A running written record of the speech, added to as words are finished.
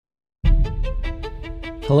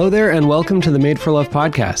Hello there, and welcome to the Made for Love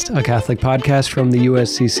podcast, a Catholic podcast from the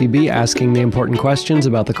USCCB asking the important questions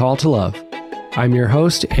about the call to love. I'm your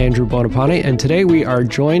host, Andrew Bonapane, and today we are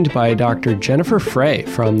joined by Dr. Jennifer Frey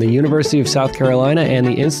from the University of South Carolina and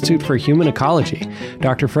the Institute for Human Ecology.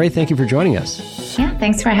 Dr. Frey, thank you for joining us. Yeah,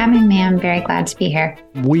 thanks for having me. I'm very glad to be here.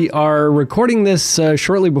 We are recording this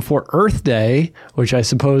shortly before Earth Day, which I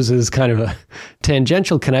suppose is kind of a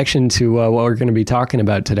tangential connection to what we're going to be talking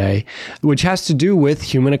about today, which has to do with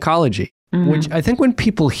human ecology. Mm-hmm. Which I think when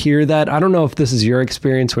people hear that, I don't know if this is your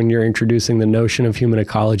experience when you're introducing the notion of human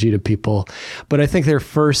ecology to people, but I think their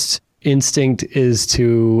first instinct is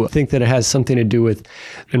to think that it has something to do with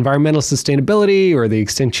environmental sustainability or the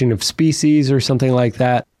extinction of species or something like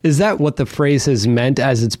that. Is that what the phrase has meant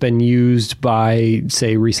as it's been used by,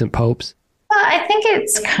 say, recent popes? Well, I think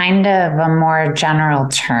it's kind of a more general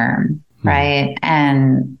term, right?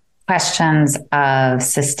 And questions of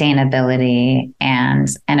sustainability and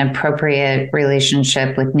an appropriate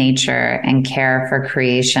relationship with nature and care for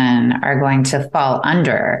creation are going to fall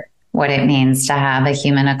under what it means to have a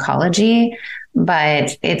human ecology.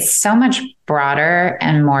 But it's so much broader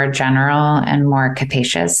and more general and more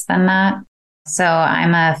capacious than that. So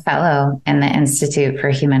I'm a fellow in the Institute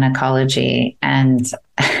for Human Ecology, and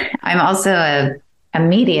I'm also a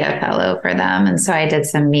media fellow for them. And so I did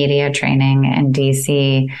some media training in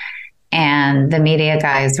DC. And the media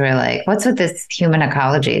guys were like, "What's with this human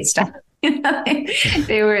ecology stuff?"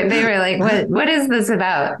 They were like, "What is this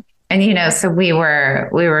about?" And so we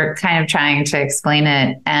were kind of trying to explain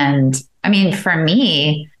it. And I mean, for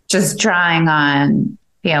me, just drawing on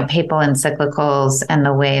papal encyclicals and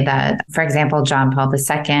the way that, for example, John Paul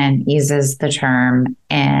II uses the term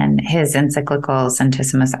in his encyclical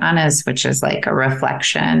Centesimus Annus, which is like a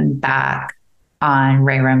reflection back on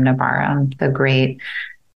Rerum Novarum, the great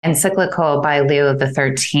encyclical by Leo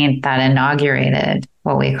XIII that inaugurated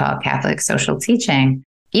what we call Catholic social teaching.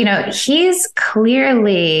 He's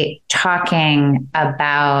clearly talking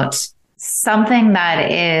about something that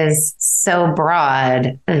is so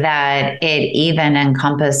broad that it even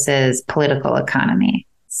encompasses political economy.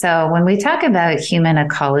 So when we talk about human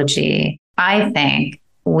ecology, I think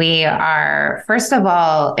we are, first of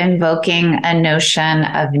all, invoking a notion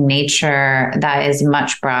of nature that is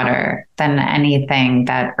much broader than anything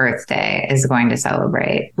that Earth Day is going to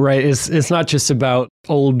celebrate. Right. It's not just about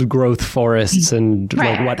old growth forests and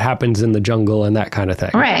right. like what happens in the jungle and that kind of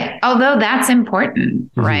thing. Right. Although that's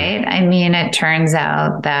important, right? I mean, it turns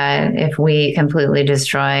out that if we completely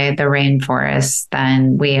destroy the rainforests,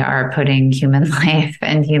 then we are putting human life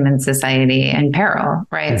and human society in peril,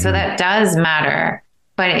 right? So that does matter.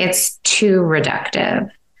 But it's too reductive,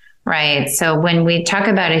 right? So when we talk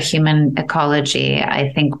about a human ecology,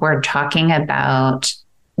 I think we're talking about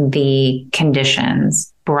the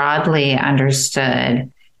conditions broadly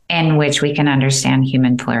understood in which we can understand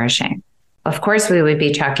human flourishing. Of course, we would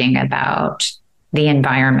be talking about the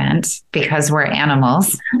environment because we're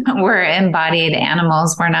animals. We're embodied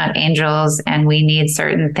animals. We're not angels, and we need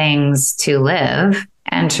certain things to live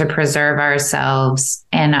and to preserve ourselves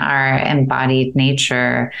in our embodied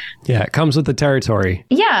nature. Yeah, it comes with the territory.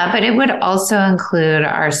 Yeah, but it would also include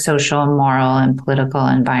our social, moral, and political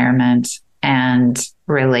environment and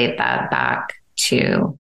relate that back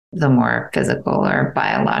to the more physical or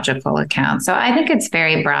biological account. So I think it's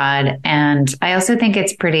very broad. And I also think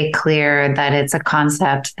it's pretty clear that it's a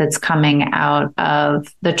concept that's coming out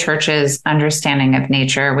of the church's understanding of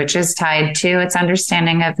nature, which is tied to its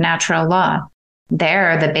understanding of natural law.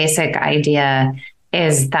 There, the basic idea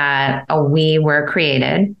is that we were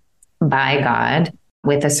created by God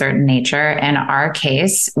with a certain nature. In our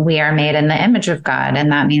case, we are made in the image of God.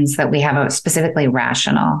 And that means that we have a specifically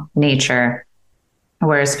rational nature.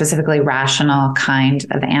 We're a specifically rational kind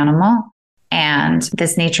of animal. And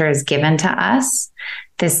this nature is given to us.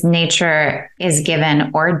 This nature is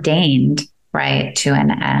given ordained, right, to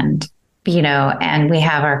an end, and we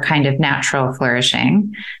have our kind of natural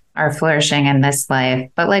flourishing. Our flourishing in this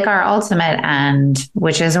life, but like our ultimate end,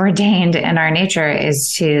 which is ordained in our nature,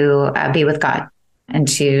 is to be with God and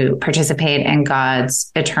to participate in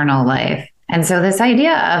God's eternal life. And so this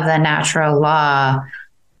idea of the natural law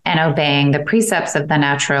and obeying the precepts of the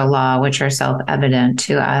natural law, which are self-evident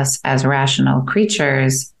to us as rational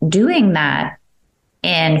creatures, doing that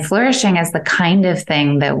in flourishing as the kind of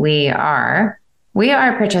thing that we are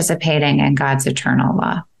participating in God's eternal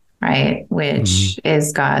law. Right, which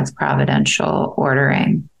is God's providential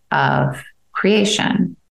ordering of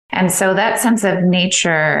creation. And so that sense of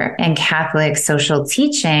nature in Catholic social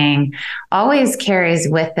teaching always carries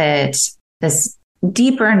with it this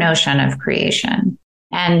deeper notion of creation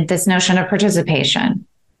and this notion of participation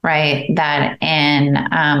right? That in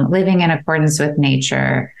living in accordance with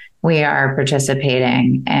nature, we are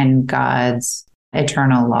participating in God's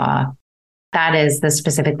eternal law. That is the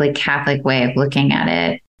specifically Catholic way of looking at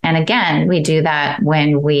it. And again, we do that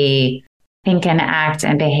when we think and act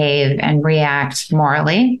and behave and react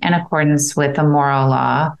morally in accordance with the moral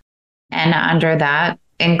law. And under that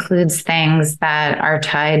includes things that are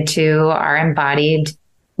tied to our embodied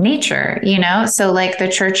nature, So like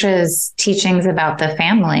the church's teachings about the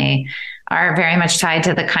family are very much tied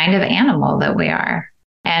to the kind of animal that we are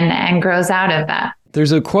and grows out of that.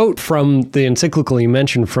 There's a quote from the encyclical you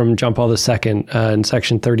mentioned from John Paul II in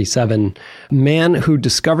section 37. Man who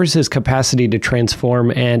discovers his capacity to transform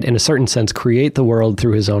and, in a certain sense, create the world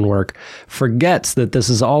through his own work forgets that this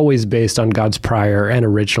is always based on God's prior and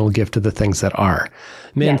original gift of the things that are.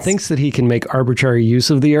 Man thinks that he can make arbitrary use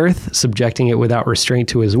of the earth, subjecting it without restraint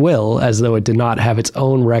to his will, as though it did not have its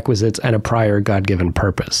own requisites and a prior God-given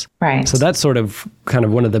purpose. Right. So that's sort of kind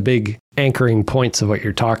of one of the big anchoring points of what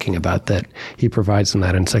you're talking about that he provides in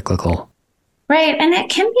that encyclical. Right. And it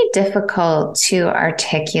can be difficult to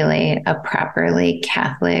articulate a properly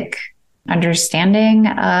Catholic understanding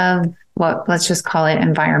of let's just call it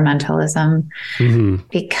environmentalism,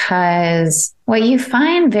 because what you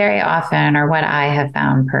find very often, or what I have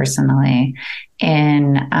found personally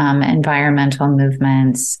in environmental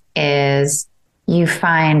movements, is you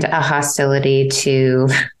find a hostility to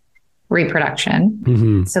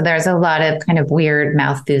reproduction. So there's a lot of kind of weird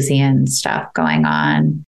Malthusian stuff going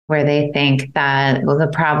on where they think that, well, the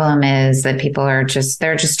problem is that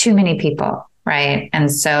there are just too many people. Right.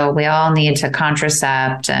 And so we all need to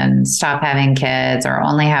contracept and stop having kids or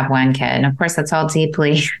only have one kid. And of course, it's all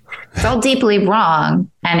deeply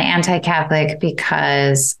wrong and anti-Catholic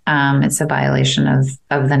because it's a violation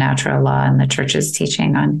of the natural law and the church's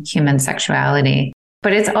teaching on human sexuality.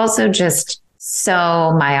 But it's also just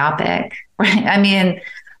so myopic, right? I mean,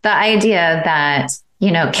 the idea that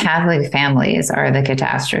Catholic families are the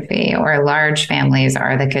catastrophe or large families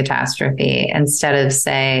are the catastrophe instead of,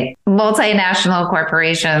 say, multinational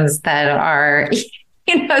corporations that are,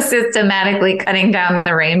 systematically cutting down the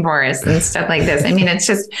rainforest and stuff like this. I mean, it's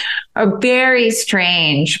just a very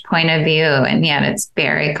strange point of view, and yet it's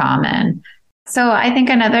very common. So I think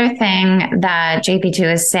another thing that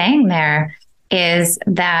JP2 is saying there is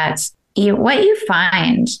that what you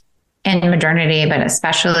find in modernity, but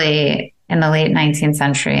especially in the late 19th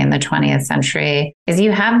century and the 20th century, is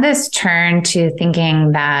you have this turn to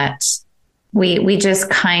thinking that we just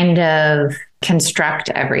kind of construct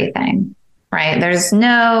everything, right? There's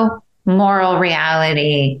no moral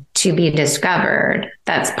reality to be discovered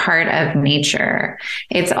that's part of nature.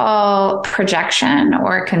 It's all projection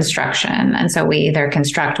or construction. And so we either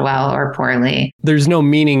construct well or poorly. There's no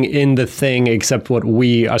meaning in the thing except what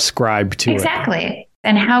we ascribe to it. Exactly.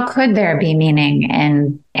 And how could there be meaning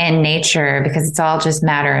in nature? Because it's all just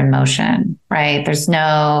matter and motion, right? There's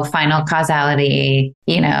no final causality,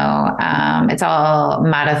 it's all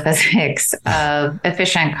metaphysics of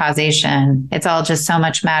efficient causation. It's all just so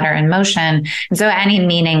much matter and motion. And so any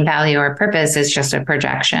meaning, value, or purpose is just a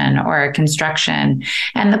projection or a construction.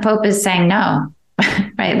 And the Pope is saying no.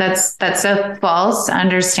 Right. That's a false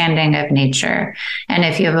understanding of nature. And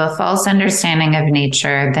if you have a false understanding of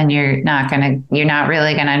nature, then you're not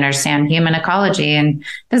really going to understand human ecology. And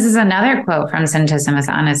this is another quote from Centesimus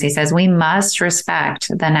Annus. He says, we must respect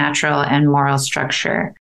the natural and moral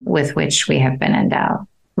structure with which we have been endowed.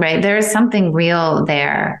 Right. There is something real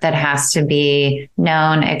there that has to be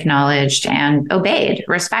known, acknowledged, and obeyed,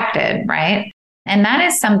 respected. Right. And that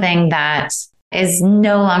is something that is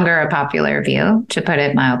no longer a popular view, to put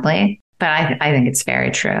it mildly, but I think it's very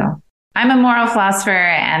true. I'm a moral philosopher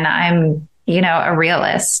and I'm, a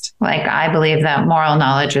realist. Like, I believe that moral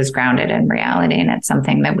knowledge is grounded in reality and it's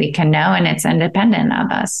something that we can know and it's independent of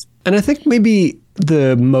us. And I think maybe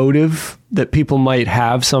the motive that people might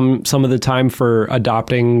have some of the time for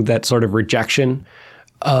adopting that sort of rejection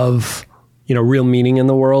of real meaning in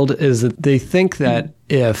the world is that they think that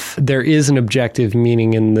if there is an objective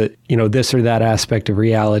meaning in the, this or that aspect of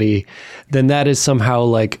reality, then that is somehow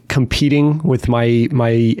like competing with my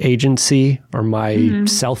agency or my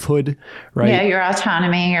selfhood, right? Yeah, your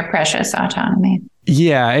autonomy, your precious autonomy.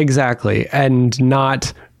 Yeah, exactly. And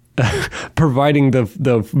not providing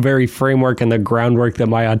the very framework and the groundwork that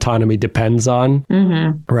my autonomy depends on,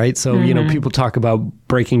 right? So, people talk about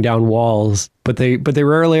breaking down walls, but they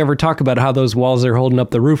rarely ever talk about how those walls are holding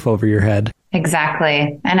up the roof over your head.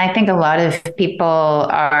 Exactly. And I think a lot of people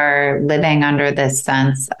are living under this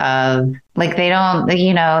sense of like, they don't,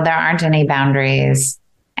 there aren't any boundaries.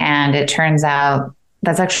 And it turns out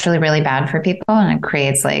that's actually really bad for people. And it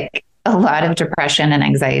creates like a lot of depression and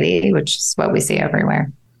anxiety, which is what we see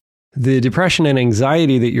everywhere. The depression and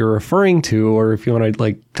anxiety that you're referring to, or if you want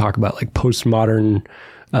to talk about postmodern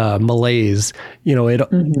malaise,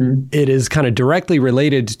 it is kind of directly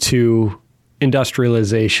related to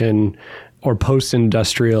industrialization or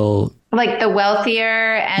post-industrial. Like the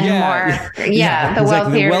wealthier and the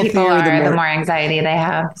wealthier people are, the more anxiety they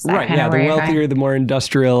have. Right. Yeah. The wealthier, the more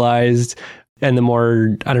industrialized, and the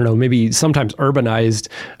more, I don't know, maybe sometimes urbanized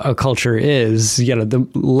a culture is, the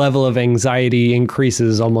level of anxiety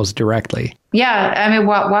increases almost directly. Yeah. I mean,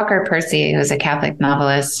 Walker Percy, who's a Catholic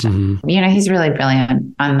novelist, he's really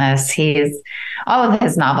brilliant on this. All of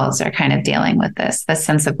his novels are kind of dealing with this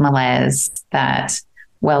sense of malaise that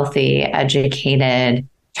wealthy, educated,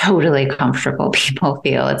 totally comfortable people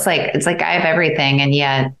feel. It's like I have everything, and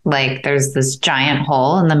yet there's this giant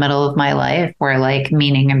hole in the middle of my life where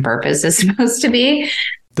meaning and purpose is supposed to be.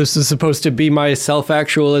 This is supposed to be my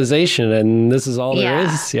self-actualization, and this is all there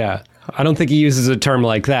is. Yeah. I don't think he uses a term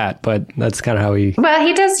like that, but that's kind of how he... Well,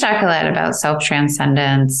 he does talk a lot about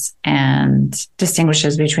self-transcendence and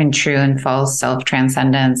distinguishes between true and false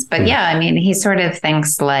self-transcendence. But he sort of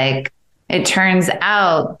thinks it turns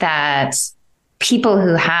out that people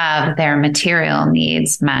who have their material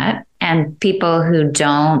needs met and people who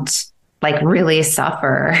don't really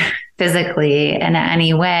suffer physically in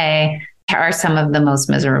any way are some of the most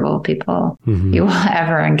miserable people you will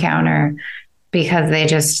ever encounter,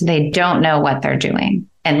 because they don't know what they're doing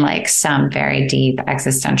in some very deep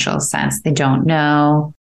existential sense. They don't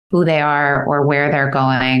know who they are or where they're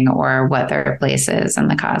going or what their place is in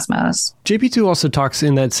the cosmos. JP2 also talks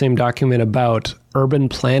in that same document about urban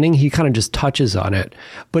planning. He kind of just touches on it,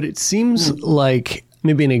 but it seems like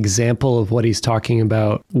maybe an example of what he's talking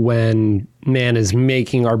about when man is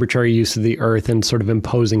making arbitrary use of the earth and sort of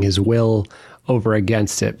imposing his will over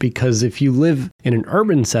against it. Because if you live in an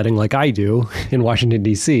urban setting like I do in Washington,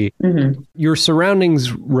 D.C., your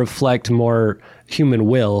surroundings reflect more human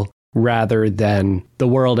will rather than the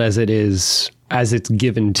world as it is, as it's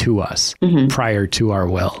given to us prior to our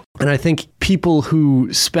will. And I think people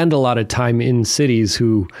who spend a lot of time in cities,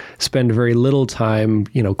 who spend very little time,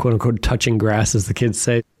 quote unquote, touching grass, as the kids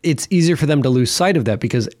say, it's easier for them to lose sight of that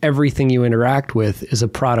because everything you interact with is a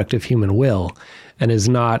product of human will and is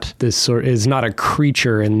not a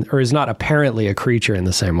creature or is not apparently a creature in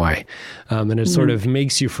the same way. And it sort of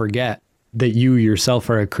makes you forget that you yourself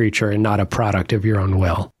are a creature and not a product of your own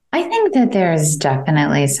will. I think that there's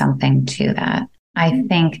definitely something to that. I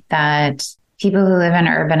think that people who live in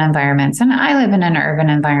urban environments, and I live in an urban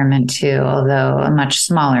environment too, although a much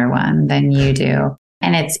smaller one than you do.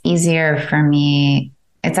 And it's easier for me.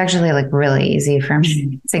 It's actually really easy for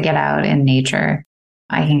me to get out in nature.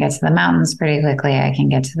 I can get to the mountains pretty quickly. I can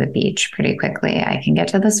get to the beach pretty quickly. I can get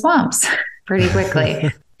to the swamps pretty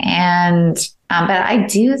quickly. But I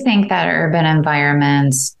do think that urban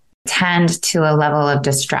environments tend to a level of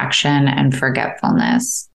distraction and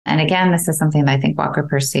forgetfulness. And again, this is something that I think Walker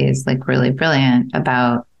Percy is really brilliant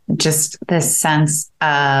about, just this sense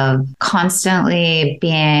of constantly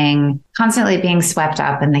being swept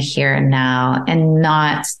up in the here and now, and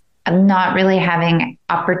not really having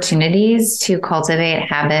opportunities to cultivate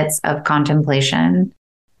habits of contemplation,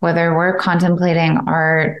 whether we're contemplating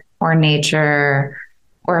art or nature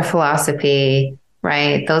or philosophy.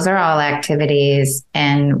 Right. Those are all activities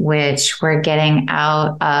in which we're getting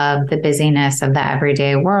out of the busyness of the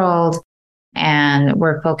everyday world, and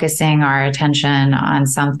we're focusing our attention on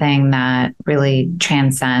something that really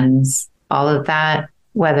transcends all of that,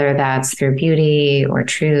 whether that's through beauty or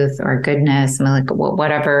truth or goodness,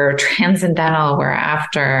 whatever transcendental we're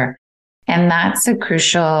after. And that's a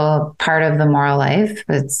crucial part of the moral life.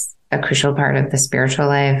 It's a crucial part of the spiritual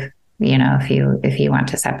life, if you want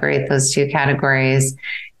to separate those two categories.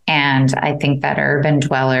 And I think that urban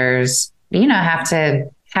dwellers,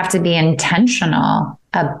 have to be intentional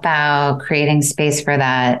about creating space for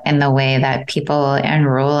that in the way that people in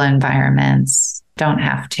rural environments don't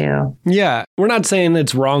have to. Yeah. We're not saying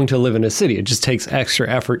it's wrong to live in a city. It just takes extra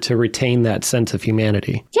effort to retain that sense of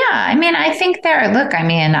humanity. Yeah. I think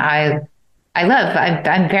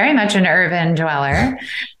I'm very much an urban dweller,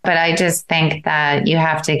 but I just think that you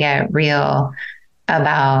have to get real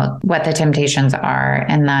about what the temptations are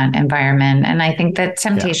in that environment. And I think that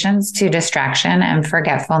temptations to distraction and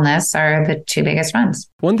forgetfulness are the two biggest ones.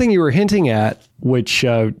 One thing you were hinting at, which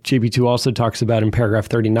JP2 also talks about in paragraph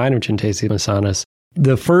 39 of Centesi Massanas,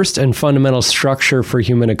 the first and fundamental structure for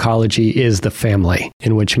human ecology is the family,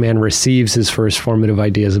 in which man receives his first formative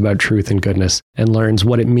ideas about truth and goodness and learns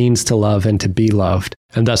what it means to love and to be loved,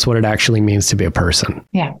 and thus what it actually means to be a person.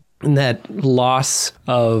 Yeah. And that loss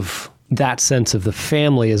of that sense of the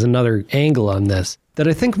family is another angle on this that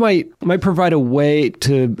I think might provide a way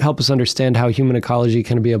to help us understand how human ecology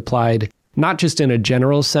can be applied, not just in a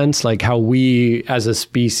general sense, like how we as a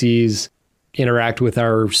species interact with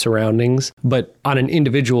our surroundings, but on an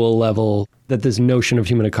individual level, that this notion of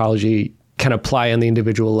human ecology can apply on the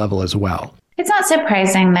individual level as well. It's not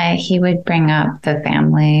surprising that he would bring up the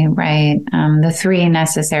family, right? The three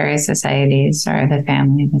necessary societies are the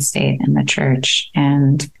family, the state, and the church.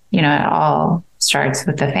 And, it all starts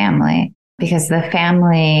with the family, because the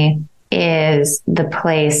family is the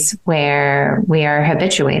place where we are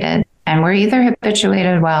habituated, and we're either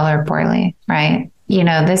habituated well or poorly, right?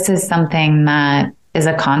 This is something that is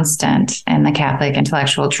a constant in the Catholic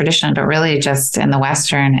intellectual tradition, but really just in the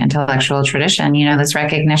Western intellectual tradition, this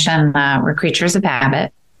recognition that we're creatures of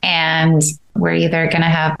habit, and we're either going to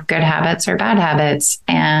have good habits or bad habits.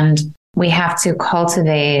 And we have to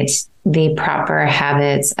cultivate the proper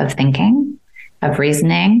habits of thinking, of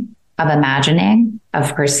reasoning, of imagining,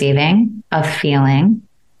 of perceiving, of feeling,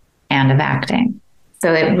 and of acting.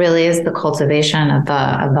 So it really is the cultivation of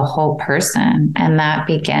the whole person. And that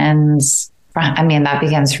begins from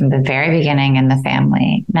the very beginning in the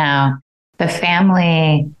family. Now, the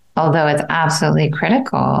family, although it's absolutely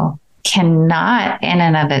critical, cannot in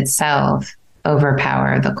and of itself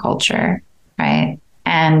overpower the culture, right?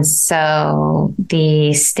 And so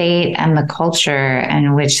the state and the culture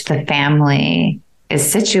in which the family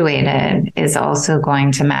is situated is also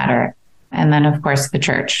going to matter. And then, of course, the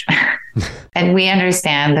church. And we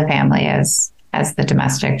understand the family as the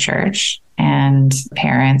domestic church, and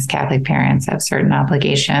parents, Catholic parents, have certain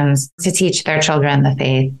obligations to teach their children the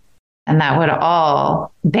faith. And that would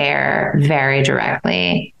all bear very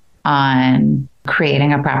directly on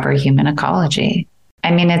creating a proper human ecology.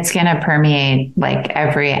 It's going to permeate like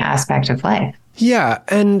every aspect of life. Yeah.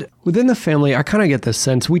 And within the family, I kind of get this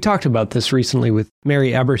sense. We talked about this recently with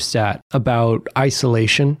Mary Eberstadt about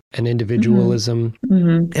isolation and individualism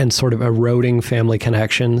and sort of eroding family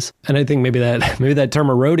connections. And I think maybe that term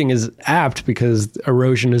eroding is apt because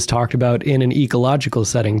erosion is talked about in an ecological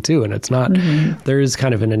setting too. And it's not, there is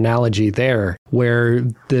kind of an analogy there where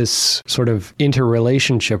this sort of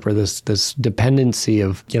interrelationship or this dependency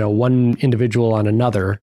of, one individual on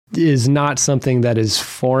another is not something that is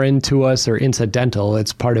foreign to us or incidental.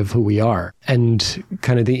 It's part of who we are. And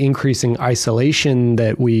kind of the increasing isolation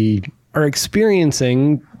that we are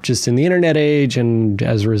experiencing just in the internet age and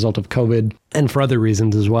as a result of COVID, and for other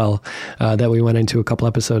reasons as well, that we went into a couple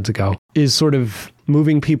episodes ago, is sort of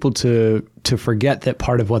moving people to forget that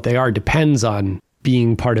part of what they are depends on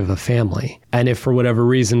being part of a family. And if for whatever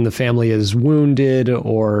reason the family is wounded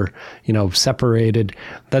or, separated,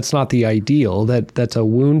 that's not the ideal. That's a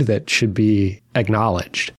wound that should be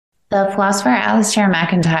acknowledged. The philosopher Alistair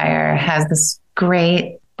MacIntyre has this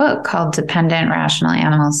great book called Dependent Rational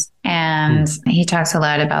Animals. And he talks a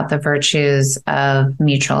lot about the virtues of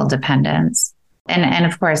mutual dependence. And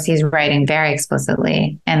of course, he's writing very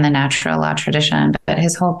explicitly in the natural law tradition. But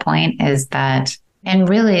his whole point is that in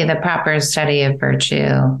really the proper study of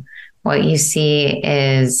virtue, what you see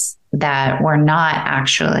is that we're not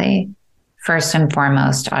actually first and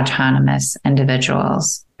foremost autonomous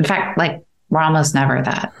individuals. In fact, we're almost never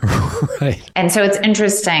that. Right. And so it's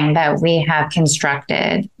interesting that we have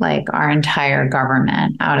constructed our entire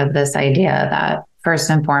government out of this idea that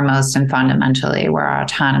first and foremost and fundamentally we're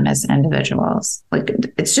autonomous individuals.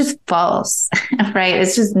 It's just false, right?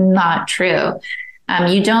 It's just not true.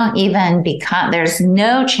 You don't even there's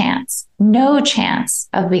no chance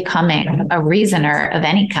of becoming a reasoner of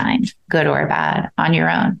any kind, good or bad, on your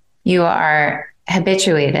own. You are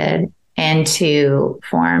habituated into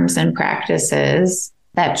forms and practices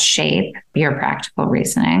that shape your practical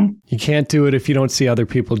reasoning. You can't do it if you don't see other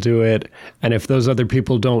people do it, and if those other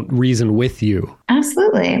people don't reason with you.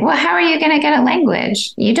 Absolutely. Well, how are you going to get a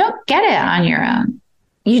language? You don't get it on your own.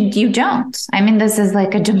 You don't. This is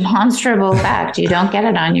like a demonstrable fact. You don't get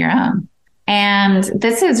it on your own. And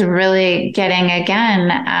this is really getting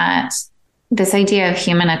again at this idea of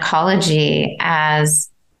human ecology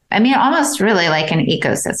as, almost really like an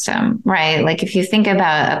ecosystem, right? If you think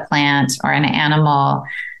about a plant or an animal,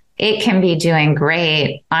 it can be doing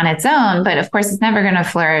great on its own, but of course it's never going to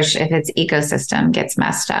flourish if its ecosystem gets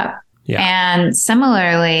messed up. Yeah. And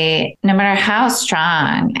similarly, no matter how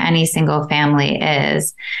strong any single family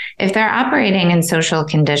is, if they're operating in social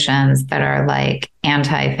conditions that are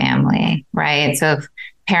anti-family, right? So if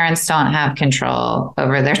parents don't have control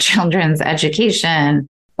over their children's education,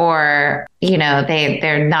 or,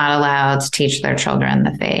 they're not allowed to teach their children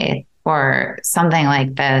the faith or something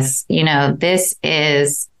like this, this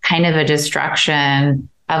is kind of a destruction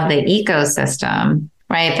of the ecosystem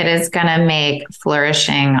right? That is going to make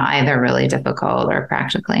flourishing either really difficult or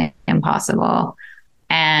practically impossible.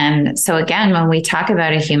 And so, again, when we talk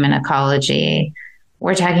about a human ecology,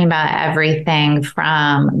 we're talking about everything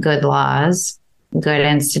from good laws, good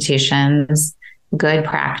institutions, good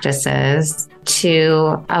practices,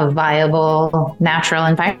 to a viable natural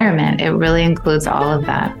environment. It really includes all of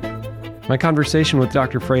that. My conversation with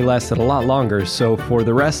Dr. Frey lasted a lot longer, so for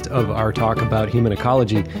the rest of our talk about human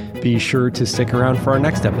ecology, be sure to stick around for our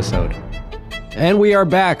next episode. And we are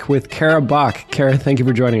back with Kara Bach. Kara, thank you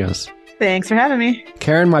for joining us. Thanks for having me.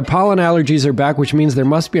 Karen, my pollen allergies are back, which means there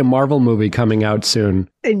must be a Marvel movie coming out soon.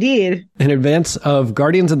 Indeed. In advance of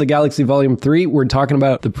Guardians of the Galaxy Volume 3, we're talking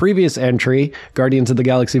about the previous entry, Guardians of the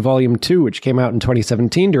Galaxy Volume 2, which came out in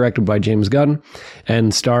 2017, directed by James Gunn,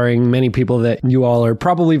 and starring many people that you all are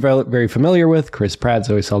probably very familiar with, Chris Pratt,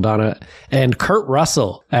 Zoe Saldana, and Kurt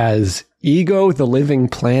Russell as Ego the Living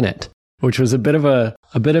Planet, which was a bit of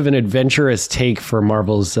an adventurous take for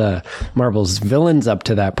Marvel's villains up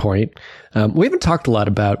to that point. We haven't talked a lot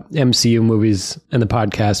about MCU movies in the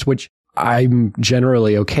podcast, which I'm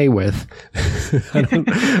generally okay with. I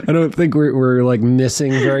don't think we're like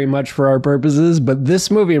missing very much for our purposes, but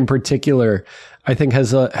this movie in particular, I think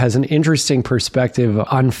has an interesting perspective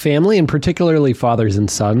on family, and particularly fathers and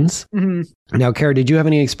sons. Mm-hmm. Now, Kara, did you have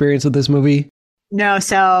any experience with this movie? No,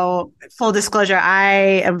 so full disclosure, I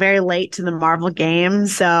am very late to the Marvel game.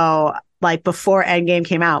 So like before Endgame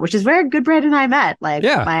came out, which is where Good Brad and I met. Like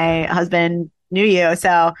my husband knew you.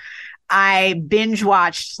 So I binge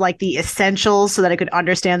watched like the essentials so that I could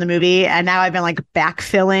understand the movie. And now I've been like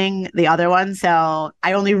backfilling the other one. So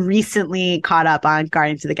I only recently caught up on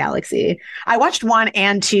Guardians of the Galaxy. I watched 1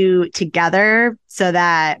 and 2 together so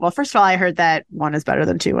that, well, first of all, I heard that 1 is better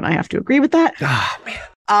than 2, and I have to agree with that. Oh, man.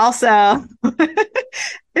 Also,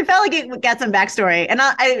 it felt like it got some backstory. And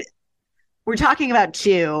we're talking about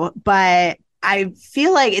 2, but I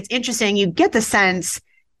feel like it's interesting. You get the sense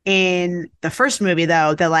in the first movie,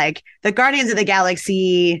 though, that like the Guardians of the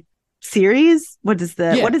Galaxy series, what's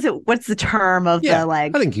the term of the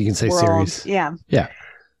like? I think you can say world? Series. Yeah. Yeah.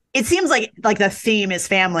 It seems like the theme is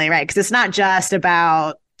family, right? Because it's not just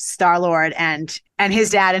about Star-Lord and his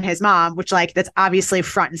dad and his mom, which like that's obviously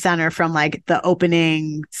front and center from like the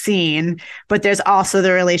opening scene, but there's also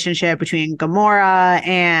the relationship between Gamora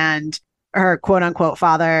and her quote unquote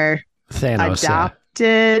father, Thanos,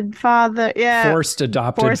 adopted father, forced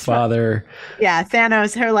adopted father,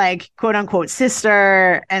 Thanos, her like quote unquote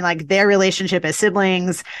sister, and like their relationship as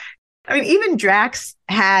siblings. I mean, even Drax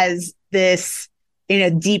has this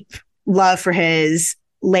deep love for his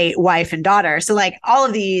late wife and daughter. So like all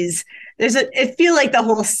of these, I feel like the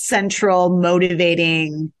whole central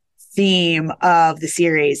motivating theme of the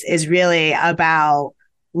series is really about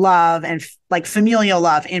love and like familial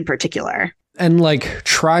love in particular. And like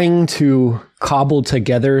trying to cobble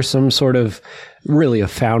together some sort of really a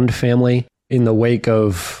found family in the wake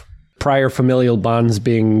of prior familial bonds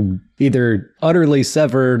being either utterly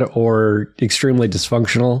severed or extremely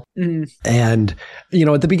dysfunctional. Mm. And,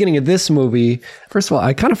 at the beginning of this movie, first of all,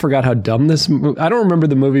 I kind of forgot how dumb I don't remember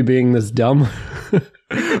the movie being this dumb,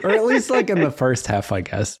 or at least like in the first half, I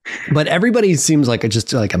guess. But everybody seems like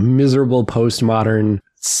just like a miserable postmodern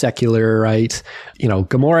secular, right?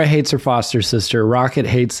 Gamora hates her foster sister. Rocket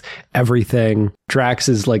hates everything. Drax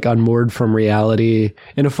is like unmoored from reality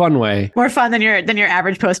in a fun way. More fun than your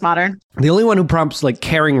average postmodern. The only one who prompts like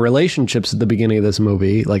caring relationships at the beginning of this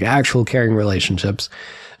movie, like actual caring relationships,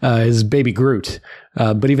 is Baby Groot.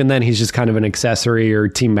 But even then, he's just kind of an accessory or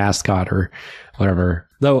team mascot or whatever.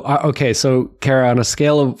 Though, okay, so Kara, on a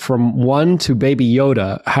scale from 1 to Baby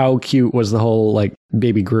Yoda, how cute was the whole like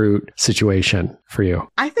Baby Groot situation for you?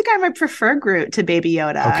 I think I might prefer Groot to Baby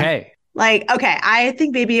Yoda. Okay. I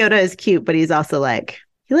think Baby Yoda is cute, but he's also like,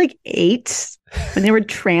 he ate when they were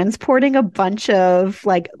transporting a bunch of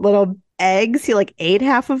like little eggs. He like ate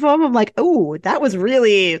half of them. I'm like, oh, that was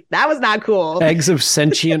not cool. Eggs of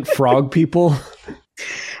sentient frog people.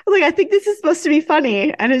 Like, I think this is supposed to be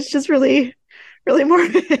funny, and it's just really, really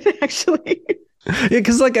morbid, actually. Yeah,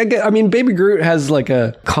 because Baby Groot has like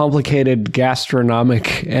a complicated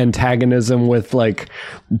gastronomic antagonism with like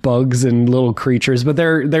bugs and little creatures, but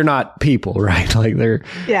they're not people, right? Like they're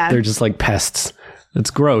just like pests. It's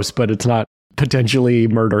gross, but it's not potentially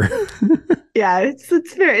murder. Yeah, it's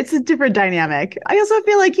a different dynamic. I also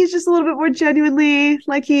feel like he's just a little bit more genuinely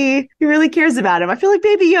like he really cares about him. I feel like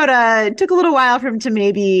Baby Yoda, it took a little while for him to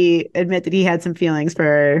maybe admit that he had some feelings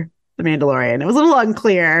for the Mandalorian. It was a little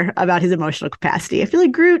unclear about his emotional capacity. I feel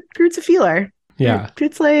like Groot's a feeler. Yeah.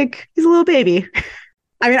 Groot's like, he's a little baby.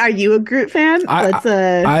 I mean, are you a Groot fan?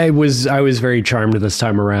 I was very charmed this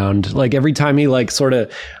time around. Like every time he like sort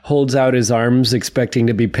of holds out his arms expecting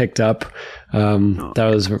to be picked up,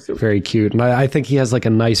 that was very cute. And I think he has like a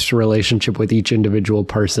nice relationship with each individual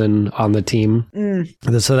person on the team.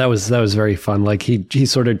 So that was very fun. Like he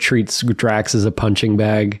sort of treats Drax as a punching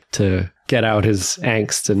bag to get out his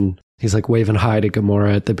angst, and he's like waving hi to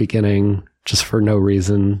Gamora at the beginning just for no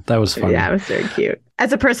reason. That was fun. Yeah, it was very cute.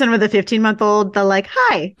 As a person with a 15-month-old, the like,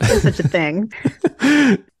 hi, is such a thing.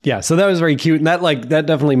 Yeah, so that was very cute. And that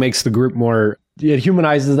definitely makes the group more, it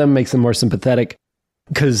humanizes them, makes them more sympathetic.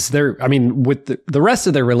 Because with the rest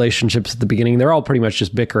of their relationships at the beginning, they're all pretty much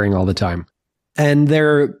just bickering all the time. And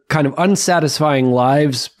their kind of unsatisfying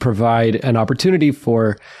lives provide an opportunity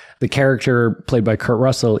for the character played by Kurt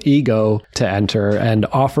Russell, Ego, to enter and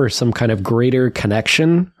offer some kind of greater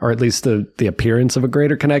connection, or at least the appearance of a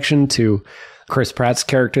greater connection to Chris Pratt's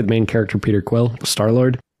character, the main character, Peter Quill,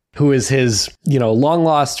 Star-Lord, who is his, long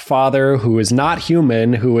lost father, who is not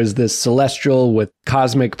human, who is this celestial with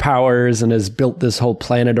cosmic powers and has built this whole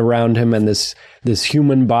planet around him and this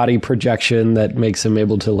human body projection that makes him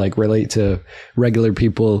able to like relate to regular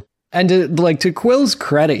people. And to Quill's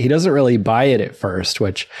credit, he doesn't really buy it at first,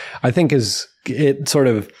 which I think it sort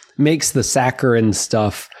of makes the saccharine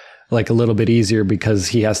stuff like a little bit easier because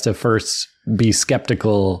he has to first be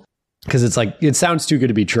skeptical because it's like, it sounds too good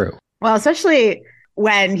to be true. Well, especially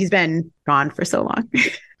when he's been gone for so long.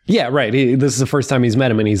 Yeah, right. This is the first time he's met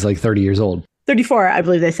him and he's like 30 years old. 34, I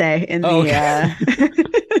believe they say in the... Okay.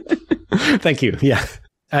 Thank you. Yeah.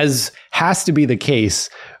 As has to be the case,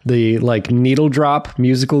 the like needle drop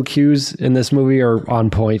musical cues in this movie are on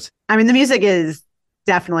point. I mean, the music is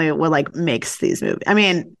definitely what like makes these movies. I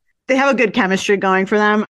mean, they have a good chemistry going for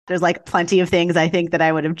them. There's like plenty of things I think that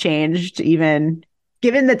I would have changed, even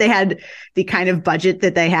given that they had the kind of budget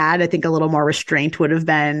that they had. I think a little more restraint would have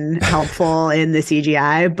been helpful in the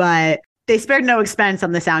CGI, but they spared no expense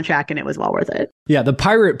on the soundtrack and it was well worth it. Yeah, the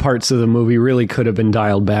pirate parts of the movie really could have been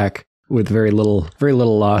dialed back with very little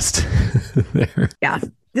lost there. Yeah.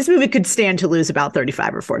 This movie could stand to lose about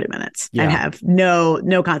 35 or 40 minutes and have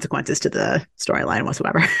no consequences to the storyline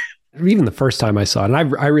whatsoever. Even the first time I saw it,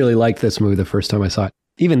 and I really liked this movie the first time I saw it.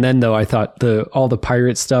 Even then, though, I thought all the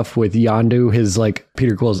pirate stuff with Yondu, his like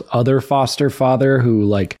Peter Quill's other foster father, who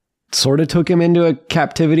like sort of took him into a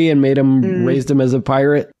captivity and made him raised him as a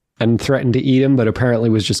pirate and threatened to eat him, but apparently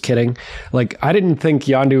was just kidding. Like, I didn't think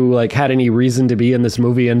Yondu like had any reason to be in this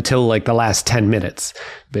movie until like the last 10 minutes,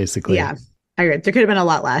 basically. Yeah, I agree. There could have been a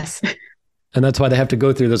lot less. And that's why they have to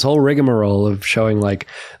go through this whole rigmarole of showing like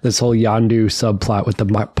this whole Yondu subplot with the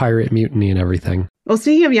pirate mutiny and everything. Well,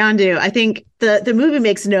 speaking of Yondu, I think the movie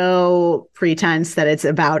makes no pretense that it's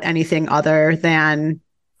about anything other than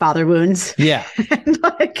father wounds. Yeah. And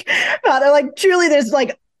like truly there's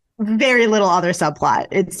like very little other subplot.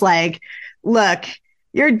 It's like, look,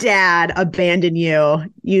 your dad abandoned you.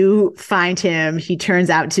 You find him. He turns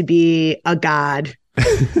out to be a god.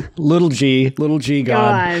 little G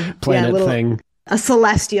god planet thing. A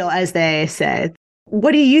celestial, as they say.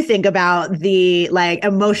 What do you think about the like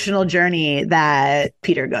emotional journey that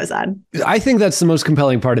Peter goes on? I think that's the most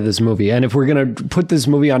compelling part of this movie. And if we're going to put this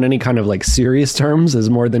movie on any kind of like serious terms as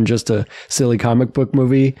more than just a silly comic book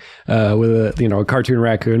movie with a cartoon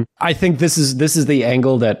raccoon, I think this is the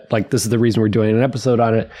angle that like this is the reason we're doing an episode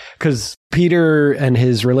on it, because Peter and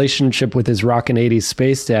his relationship with his rockin' 80s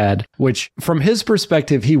space dad, which from his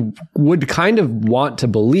perspective, he would kind of want to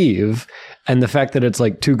believe. And the fact that it's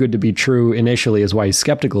like too good to be true initially is why he's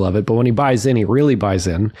skeptical of it. But when he buys in, he really buys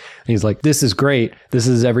in. And he's like, this is great. This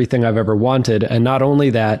is everything I've ever wanted. And not only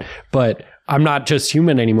that, but I'm not just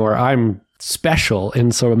human anymore. I'm special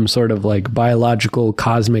in some sort of like biological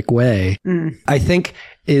cosmic way. I think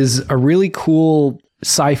is a really cool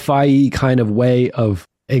sci-fi kind of way of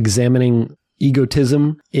examining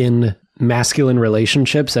egotism in masculine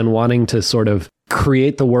relationships and wanting to sort of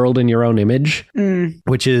create the world in your own image,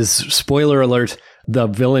 which is, spoiler alert, the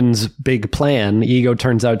villain's big plan. Ego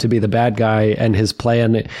turns out to be the bad guy, and his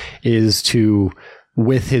plan is to,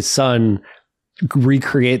 with his son,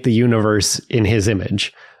 recreate the universe in his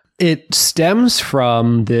image. It stems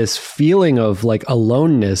from this feeling of like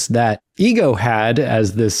aloneness that Ego had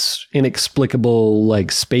as this inexplicable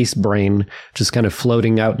like space brain just kind of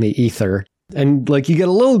floating out in the ether. And like you get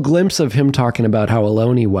a little glimpse of him talking about how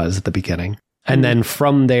alone he was at the beginning. And then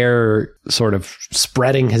from there, sort of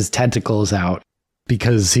spreading his tentacles out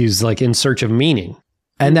because he's like in search of meaning.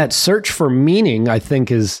 And that search for meaning, I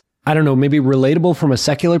think, is, I don't know, maybe relatable from a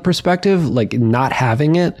secular perspective, like not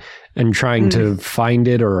having it and trying to find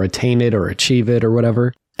it or attain it or achieve it or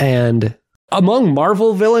whatever. And among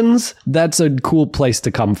Marvel villains, that's a cool place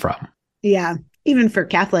to come from. Yeah. Even for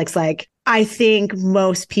Catholics, like, I think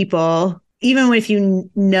most people, even if you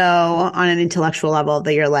know on an intellectual level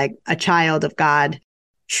that you're like a child of God,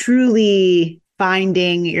 truly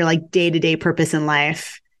finding your like day-to-day purpose in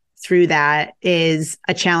life through that is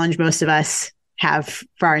a challenge most of us have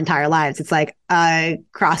for our entire lives. It's like a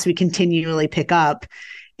cross we continually pick up.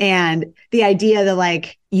 And the idea that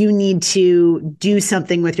like you need to do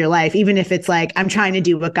something with your life, even if it's like, I'm trying to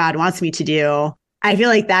do what God wants me to do. I feel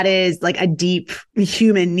like that is like a deep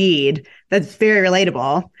human need that's very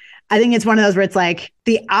relatable. I think it's one of those where it's like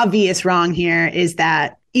the obvious wrong here is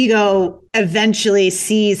that Ego eventually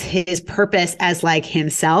sees his purpose as like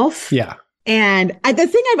himself. Yeah. And the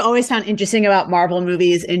thing I've always found interesting about Marvel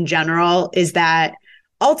movies in general is that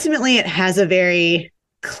ultimately it has a very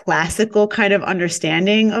classical kind of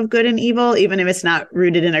understanding of good and evil, even if it's not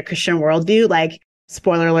rooted in a Christian worldview. Like,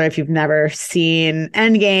 spoiler alert, if you've never seen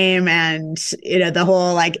Endgame and, you know, the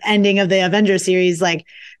whole like ending of the Avengers series, like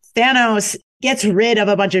Thanos gets rid of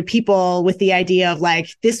a bunch of people with the idea of like,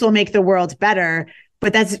 this will make the world better.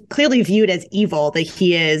 But that's clearly viewed as evil, that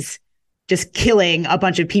he is just killing a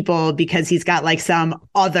bunch of people because he's got like some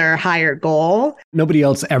other higher goal. Nobody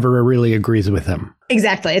else ever really agrees with him.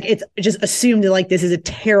 Exactly. It's just assumed that like this is a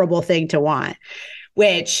terrible thing to want,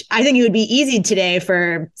 which I think it would be easy today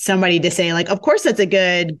for somebody to say like, of course, that's a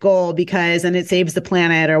good goal because then it saves the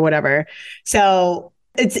planet or whatever. So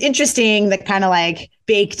it's interesting that kind of like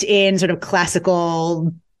baked in sort of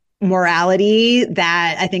classical morality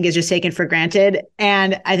that I think is just taken for granted.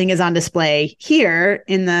 And I think is on display here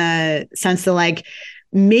in the sense that like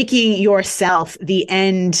making yourself the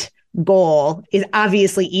end goal is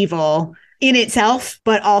obviously evil in itself,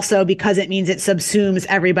 but also because it means it subsumes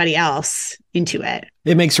everybody else into it.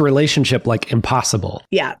 It makes a relationship like impossible.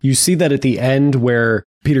 Yeah. You see that at the end where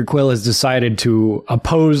Peter Quill has decided to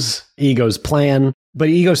oppose Ego's plan, but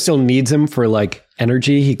Ego still needs him for like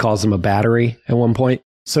energy. He calls him a battery at one point.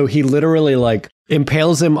 So he literally like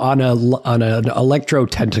impales him on an electro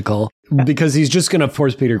tentacle because he's just going to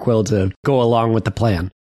force Peter Quill to go along with the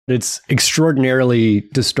plan. It's extraordinarily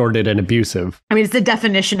distorted and abusive. I mean, it's the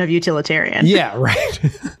definition of utilitarian. Yeah, right.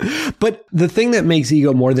 But the thing that makes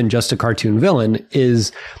Ego more than just a cartoon villain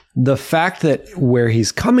is the fact that where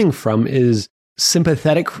he's coming from is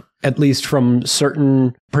sympathetic, at least from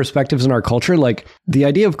certain perspectives in our culture. Like the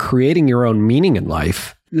idea of creating your own meaning in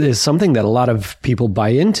life is something that a lot of people buy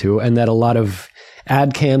into, and that a lot of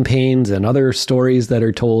ad campaigns and other stories that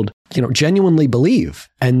are told, you know, genuinely believe.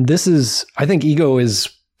 And this is, I think Ego is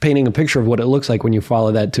painting a picture of what it looks like when you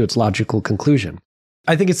follow that to its logical conclusion.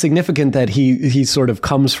 I think it's significant that he sort of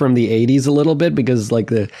comes from the 80s a little bit, because like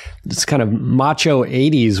this kind of macho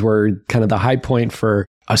 80s were kind of the high point for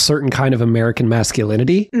a certain kind of American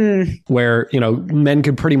masculinity where, you know, men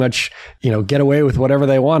could pretty much, you know, get away with whatever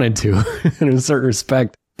they wanted to in a certain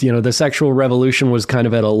respect. You know, the sexual revolution was kind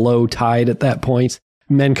of at a low tide at that point.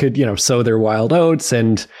 Men could, you know, sow their wild oats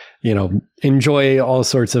and, you know, enjoy all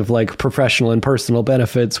sorts of like professional and personal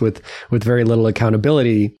benefits with very little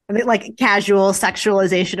accountability. I think like casual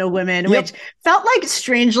sexualization of women, which felt like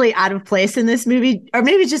strangely out of place in this movie, or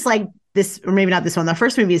maybe just like this, or maybe not this one. The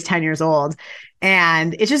first movie is 10 years old,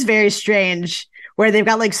 and it's just very strange where they've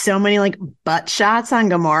got like so many like butt shots on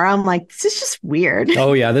Gamora. I'm like, this is just weird.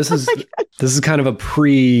 Oh yeah, this is kind of a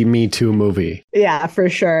pre-Me Too movie. Yeah, for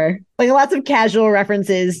sure. Like lots of casual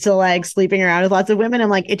references to like sleeping around with lots of women. I'm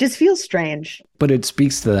like, it just feels strange. But it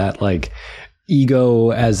speaks to that like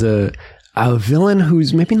Ego as a villain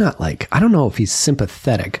who's maybe not like, I don't know if he's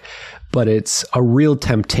sympathetic, but it's a real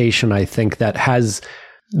temptation, I think, that has,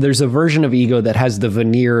 there's a version of Ego that has the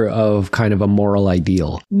veneer of kind of a moral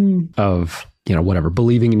ideal of, you know, whatever,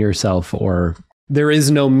 believing in yourself, or there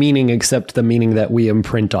is no meaning except the meaning that we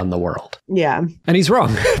imprint on the world. Yeah. And he's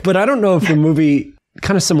wrong. But I don't know if the movie,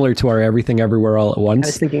 kind of similar to our Everything Everywhere All at Once, I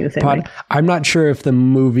was thinking the same way. I'm not sure if the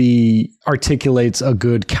movie articulates a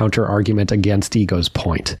good counter argument against Ego's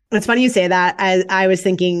point. It's funny you say that. I was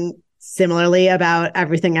thinking similarly about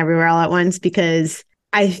Everything Everywhere All at Once, because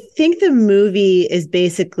I think the movie is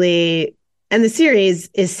basically, and the series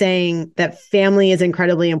is saying that family is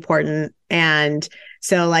incredibly important. And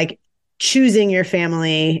so like choosing your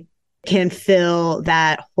family can fill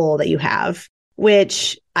that hole that you have,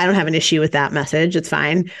 which I don't have an issue with that message. It's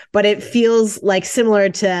fine. But it feels like similar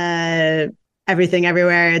to Everything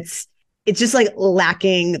Everywhere. It's just like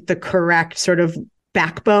lacking the correct sort of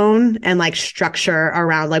backbone and like structure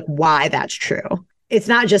around like why that's true. It's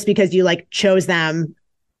not just because you like chose them.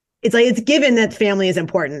 It's like, it's given that family is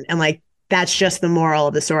important, and like that's just the moral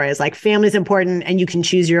of the story, is like family is important and you can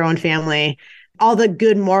choose your own family. all the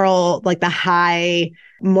good moral, like the high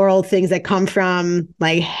moral things that come from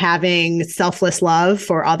like having selfless love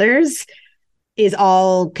for others is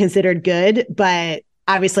all considered good. But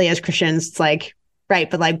obviously as Christians, it's like, right,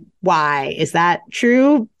 but like, why is that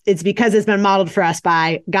true? It's because it's been modeled for us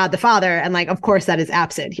by God the Father. And like, of course, that is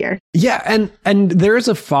absent here. Yeah. And there is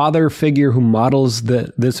a father figure who models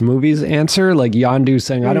this movie's answer, like Yondu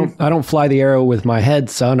saying, I don't fly the arrow with my head,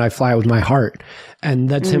 son. I fly with my heart. And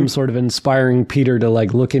that's him sort of inspiring Peter to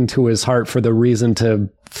like look into his heart for the reason to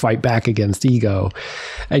fight back against ego.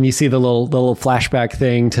 And you see the little flashback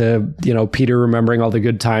thing to, Peter remembering all the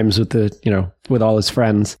good times with with all his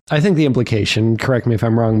friends. I think the implication, correct me if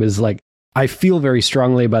I'm wrong, is like, I feel very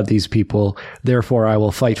strongly about these people, therefore I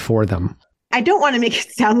will fight for them. I don't want to make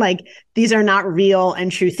it sound like these are not real and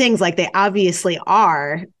true things. Like they obviously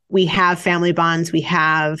are. We have family bonds, we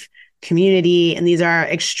have community, and these are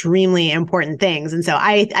extremely important things. And so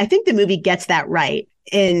I think the movie gets that right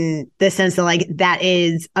in the sense that like that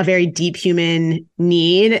is a very deep human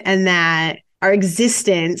need, and that our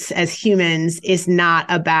existence as humans is not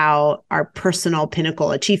about our personal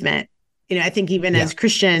pinnacle achievement. I think even as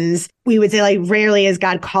Christians, we would say like rarely is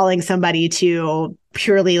God calling somebody to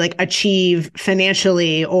purely like achieve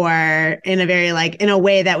financially or in a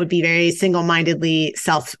way that would be very single-mindedly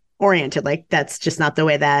self-oriented. Like that's just not the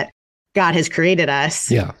way that God has created us.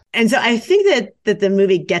 Yeah. And so I think that the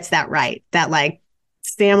movie gets that right, that like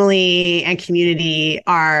family and community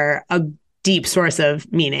are a deep source of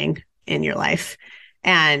meaning in your life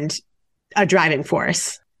and a driving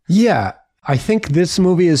force. Yeah. I think this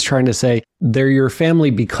movie is trying to say they're your family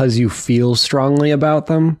because you feel strongly about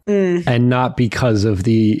them and not because of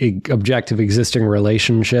the objective existing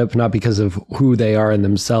relationship, not because of who they are in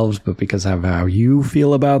themselves, but because of how you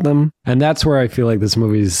feel about them. And that's where I feel like this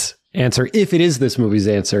movie's answer, if it is this movie's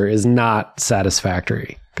answer, is not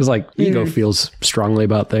satisfactory. Because like ego feels strongly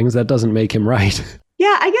about things. That doesn't make him right.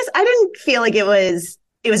 Yeah, I guess I didn't feel like it was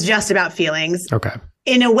just about feelings. Okay.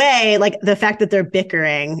 In a way, like the fact that they're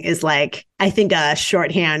bickering is like, I think a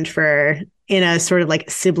shorthand for in a sort of like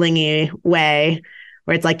sibling-y way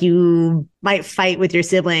where it's like you might fight with your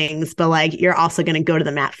siblings, but like you're also going to go to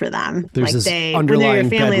the mat for them. There's like this underlying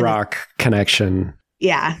bedrock connection.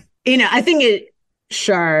 Yeah. I think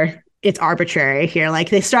it's arbitrary here. Like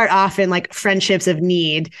they start off in like friendships of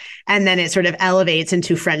need, and then it sort of elevates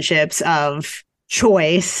into friendships of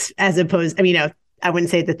choice as opposed, I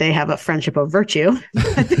wouldn't say that they have a friendship of virtue.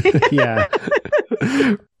 Yeah.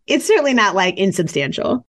 It's certainly not like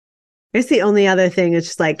insubstantial. I guess the only other thing is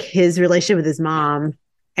just like his relationship with his mom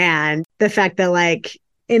and the fact that like,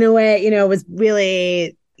 in a way, it was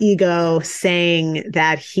really ego saying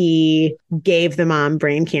that he gave the mom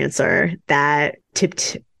brain cancer that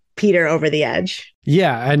tipped Peter over the edge.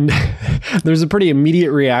 Yeah, and there's a pretty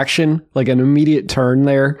immediate reaction, like an immediate turn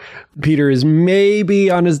there. Peter is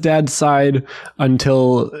maybe on his dad's side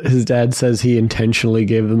until his dad says he intentionally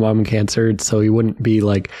gave the mom cancer so he wouldn't be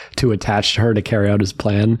like too attached to her to carry out his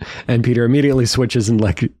plan. And Peter immediately switches and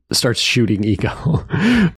like starts shooting ego.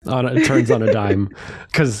 Turns on a dime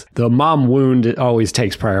because the mom wound always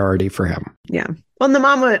takes priority for him. Yeah. Well, and the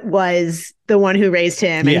mom was the one who raised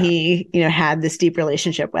him, and he, had this deep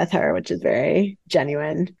relationship with her, which is very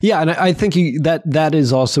genuine. Yeah, and I think that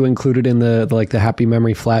is also included in the happy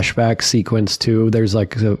memory flashback sequence too. There's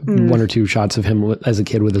like one or two shots of him as a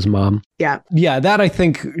kid with his mom. Yeah, that I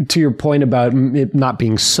think, to your point about it not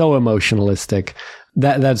being so emotionalistic,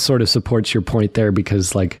 that sort of supports your point there,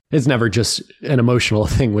 because like it's never just an emotional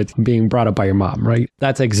thing with being brought up by your mom, right?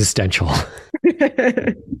 That's existential.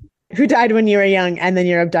 Who died when you were young, and then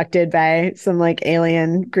you're abducted by some like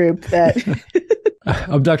alien group that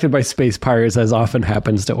abducted by space pirates, as often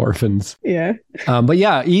happens to orphans. Yeah. But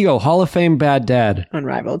yeah, ego, Hall of Fame bad dad.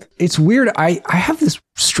 Unrivaled. It's weird. I have this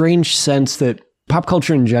strange sense that pop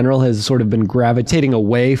culture in general has sort of been gravitating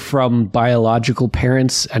away from biological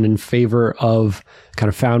parents and in favor of kind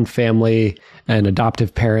of found family and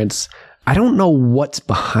adoptive parents. I don't know what's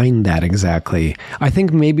behind that exactly. I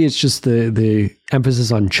think maybe it's just the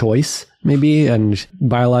emphasis on choice, maybe, and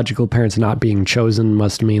biological parents not being chosen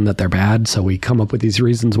must mean that they're bad. So we come up with these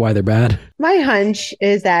reasons why they're bad. My hunch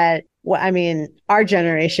is that, our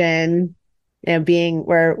generation,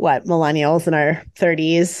 we're millennials in our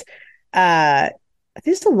 30s,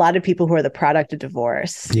 there's a lot of people who are the product of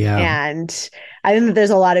divorce. Yeah. And I think that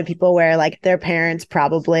there's a lot of people where like their parents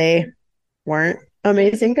probably weren't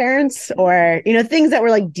amazing parents, or things that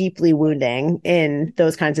were like deeply wounding in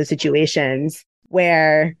those kinds of situations,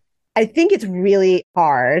 where I think it's really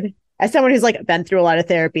hard as someone who's like been through a lot of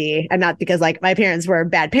therapy, and not because like my parents were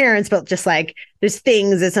bad parents, but just like there's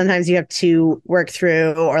things that sometimes you have to work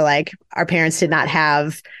through, or like our parents did not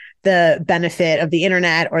have the benefit of the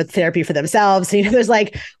internet or therapy for themselves. So, there's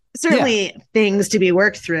like certainly things to be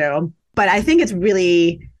worked through, but I think it's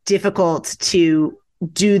really difficult to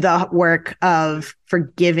do the work of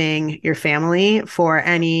forgiving your family for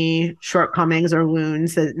any shortcomings or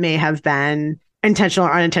wounds that may have been intentional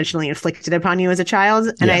or unintentionally inflicted upon you as a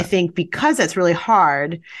child. And I think because it's really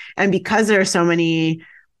hard, and because there are so many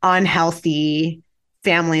unhealthy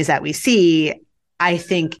families that we see, I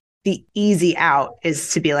think the easy out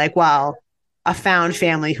is to be like, well, a found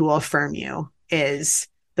family who will affirm you is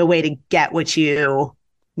the way to get what you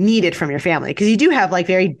needed from your family. Because you do have like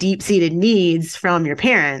very deep-seated needs from your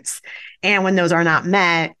parents. And when those are not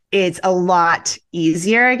met, it's a lot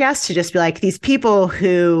easier, I guess, to just be like, these people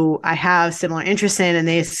who I have similar interests in and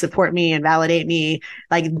they support me and validate me,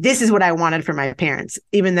 like, this is what I wanted from my parents,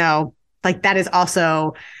 even though like that is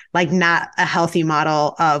also like not a healthy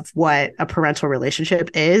model of what a parental relationship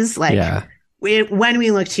is. Like when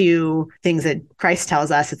we look to things that Christ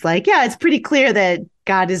tells us, it's like, it's pretty clear that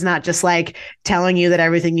God is not just like telling you that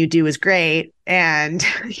everything you do is great. And,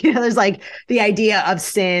 there's like the idea of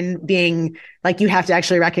sin being like, you have to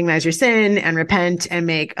actually recognize your sin and repent and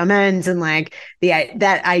make amends. And like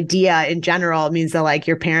that idea in general means that like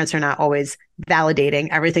your parents are not always validating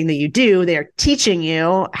everything that you do. They're teaching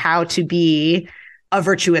you how to be a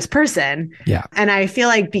virtuous person. Yeah. And I feel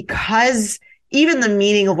like because even the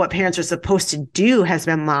meaning of what parents are supposed to do has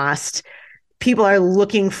been lost, people are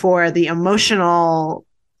looking for the emotional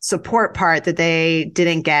support part that they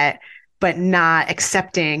didn't get, but not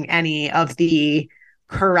accepting any of the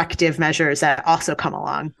corrective measures that also come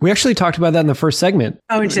along. We actually talked about that in the first segment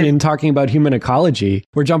in talking about human ecology,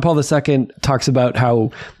 where John Paul II talks about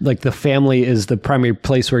how like the family is the primary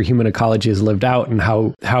place where human ecology is lived out, and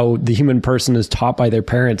how the human person is taught by their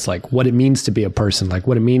parents, like what it means to be a person, like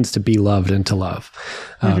what it means to be loved and to love.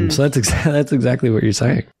 So that's exactly what you're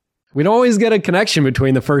saying. We don't always get a connection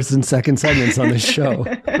between the first and second segments on this show.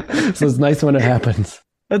 So it's nice when it happens.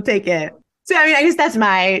 I'll take it. So, I mean, I guess that's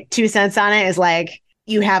my 2 cents on it, is like,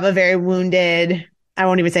 you have a very wounded, I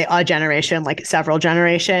won't even say a generation, like several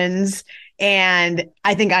generations. And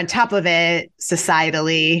I think on top of it,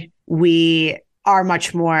 societally, we are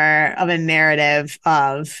much more of a narrative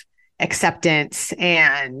of acceptance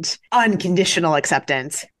and unconditional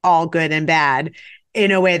acceptance, all good and bad,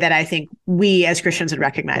 in a way that I think we as Christians would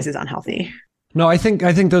recognize as unhealthy. No, I think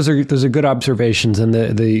those are good observations, and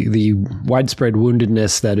the widespread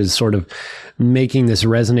woundedness that is sort of making this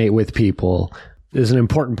resonate with people is an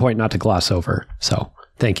important point not to gloss over. So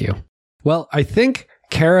thank you. Well, I think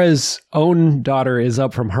Kara's own daughter is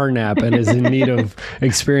up from her nap and is in need of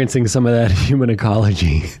experiencing some of that human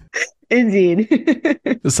ecology. Indeed.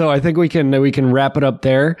 So I think we can wrap it up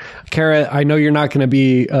there. Kara, I know you're not going to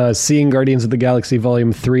be seeing Guardians of the Galaxy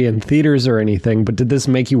Volume 3 in theaters or anything, but did this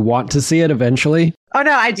make you want to see it eventually? Oh,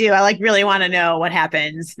 no, I do. I like really want to know what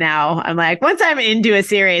happens now. I'm like, once I'm into a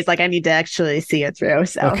series, like I need to actually see it through.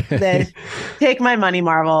 So take my money,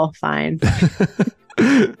 Marvel. Fine.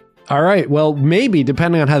 All right. Well, maybe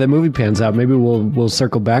depending on how the movie pans out, maybe we'll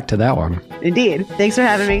circle back to that one. Indeed. Thanks for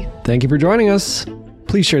having me. Thank you for joining us.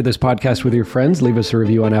 Please share this podcast with your friends, leave us a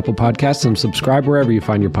review on Apple Podcasts, and subscribe wherever you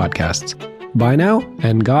find your podcasts. Bye now,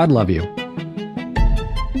 and God love you.